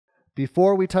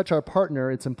Before we touch our partner,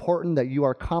 it's important that you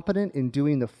are competent in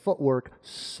doing the footwork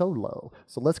solo.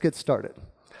 So let's get started.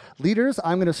 Leaders,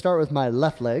 I'm going to start with my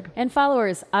left leg. And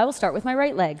followers, I will start with my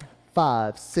right leg.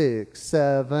 5, 6,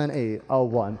 7, 8.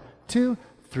 1, 2,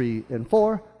 3, and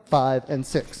 4, 5, and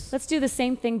 6. Let's do the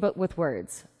same thing but with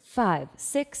words. 5,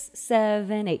 6,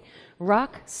 7, 8.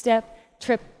 Rock, step,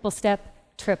 triple step,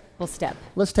 triple step.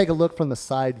 Let's take a look from the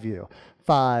side view.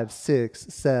 5, 6,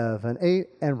 7, 8,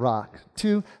 and rock.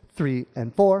 2, 3,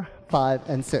 and 4, 5,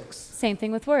 and 6. Same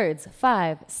thing with words.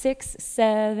 5, 6,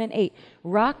 7, 8.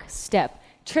 Rock, step,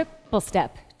 triple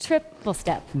step, triple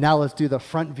step. Now let's do the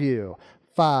front view.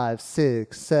 5,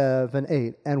 6, 7,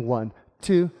 8, and 1,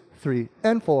 2, 3,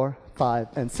 and 4, 5,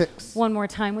 and 6. One more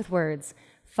time with words.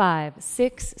 5,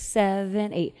 6,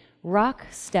 7, 8. Rock,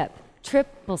 step,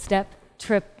 triple step,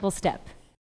 triple step.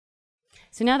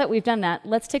 So now that we've done that,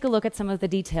 let's take a look at some of the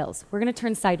details. We're going to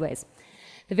turn sideways.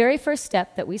 The very first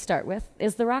step that we start with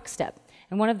is the rock step.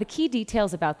 And one of the key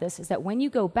details about this is that when you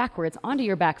go backwards onto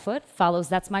your back foot, follows,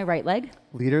 that's my right leg.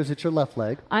 Leaders, it's your left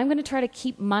leg. I'm going to try to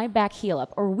keep my back heel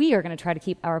up, or we are going to try to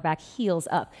keep our back heels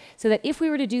up, so that if we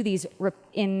were to do these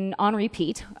on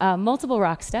repeat, multiple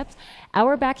rock steps,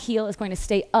 our back heel is going to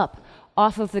stay up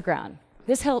off of the ground.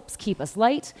 This helps keep us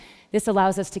light. This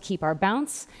allows us to keep our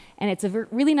bounce, and it's a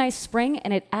really nice spring,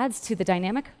 and it adds to the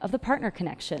dynamic of the partner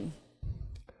connection.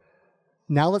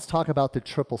 Now let's talk about the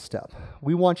triple step.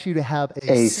 We want you to have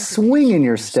a swing in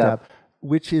your step,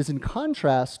 which is in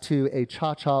contrast to a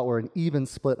cha-cha or an even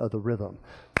split of the rhythm.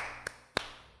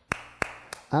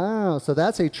 So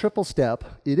that's a triple step.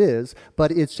 It is,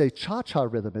 but it's a cha-cha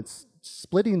rhythm. It's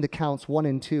splitting the counts 1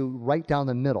 and 2 right down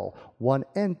the middle. 1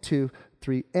 and 2,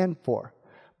 3 and 4.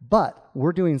 But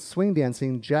we're doing swing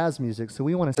dancing, jazz music, so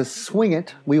we want to swing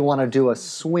it. We want to do a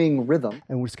swing rhythm.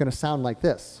 And it's going to sound like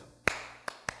this.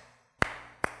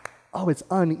 Oh, it's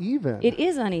uneven. It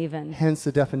is uneven. Hence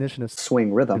the definition of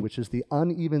swing rhythm, which is the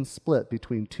uneven split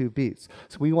between 2 beats.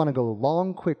 So we want to go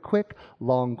long, quick, quick,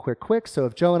 long, quick, quick. So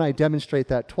if Joe and I demonstrate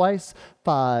that twice,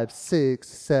 5, 6,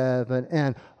 7,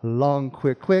 and long,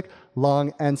 quick, quick,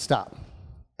 long, and stop.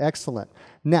 Excellent.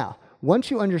 Now,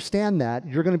 once you understand that,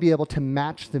 you're going to be able to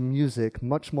match the music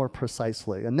much more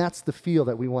precisely. And that's the feel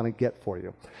that we want to get for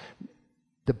you.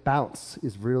 The bounce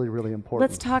is really, really important.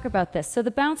 Let's talk about this. So the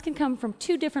bounce can come from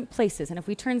 2 different places, and if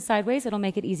we turn sideways, it'll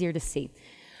make it easier to see.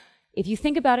 If you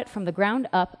think about it from the ground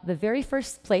up, the very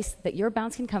first place that your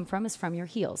bounce can come from is from your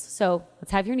heels. So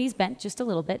let's have your knees bent just a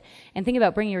little bit, and think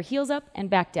about bringing your heels up and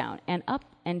back down, and up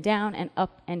and down and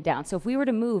up and down. So if we were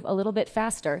to move a little bit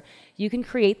faster, you can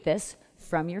create this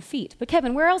from your feet. But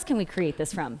Kevin, where else can we create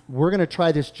this from? We're going to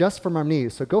try this just from our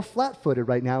knees. So go flat-footed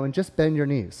right now and just bend your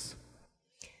knees.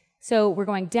 So we're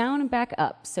going down and back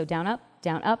up. So down, up,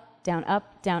 down, up, down,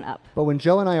 up, down, up. But when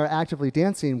Joe and I are actively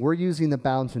dancing, we're using the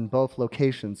bounce in both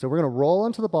locations. So we're going to roll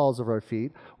onto the balls of our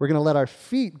feet. We're going to let our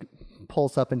feet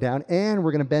pulse up and down, and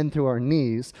we're going to bend through our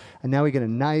knees. And now we get a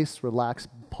nice, relaxed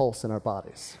pulse in our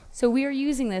bodies. So we are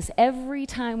using this every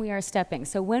time we are stepping.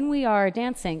 So when we are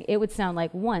dancing, it would sound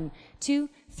like 1, 2,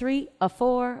 3, a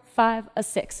 4, 5, a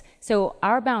 6. So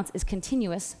our bounce is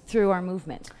continuous through our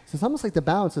movement. So it's almost like the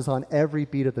bounce is on every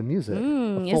beat of the music,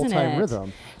 a full-time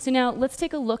rhythm. So now let's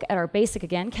take a look at our basic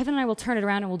again. Kevin and I will turn it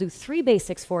around and we'll do 3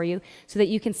 basics for you so that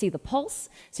you can see the pulse,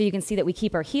 so you can see that we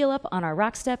keep our heel up on our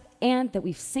rock step, and that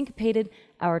we've syncopated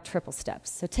our triple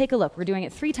steps. So take a look. We're doing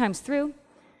it 3 times through.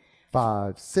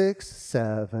 5, 6,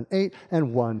 7, 8,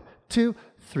 and 1, 2,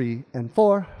 3, and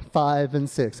 4, 5, and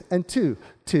 6, and 2,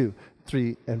 2,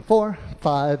 3, and 4,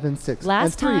 5, and 6.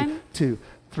 Last and 3, time. 2,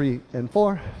 3, and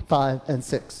 4, 5, and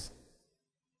 6.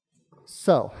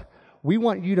 So we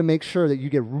want you to make sure that you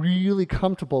get really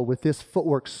comfortable with this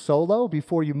footwork solo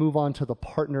before you move on to the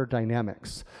partner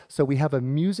dynamics. So we have a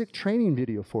music training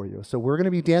video for you. So we're going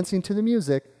to be dancing to the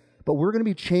music, but we're going to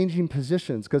be changing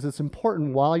positions because it's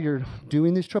important while you're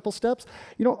doing these triple steps.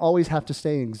 You don't always have to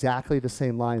stay in exactly the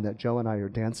same line that Joe and I are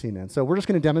dancing in. So we're just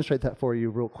going to demonstrate that for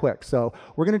you real quick. So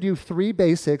we're going to do 3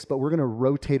 basics, but we're going to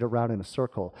rotate around in a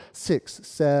circle. 6,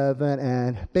 7,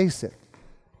 and basic.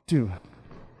 Do,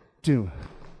 do,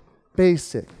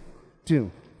 basic, do.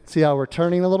 See how we're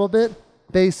turning a little bit?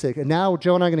 Basic. And now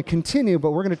Joe and I are going to continue, but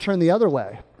we're going to turn the other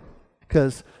way,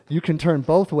 because you can turn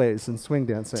both ways in swing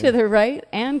dancing. To the right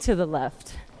and to the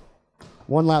left.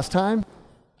 One last time.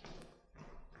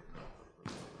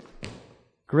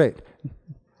 Great.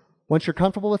 Once you're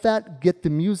comfortable with that, get the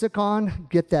music on,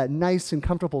 get that nice and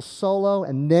comfortable solo,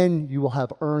 and then you will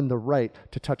have earned the right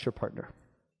to touch your partner.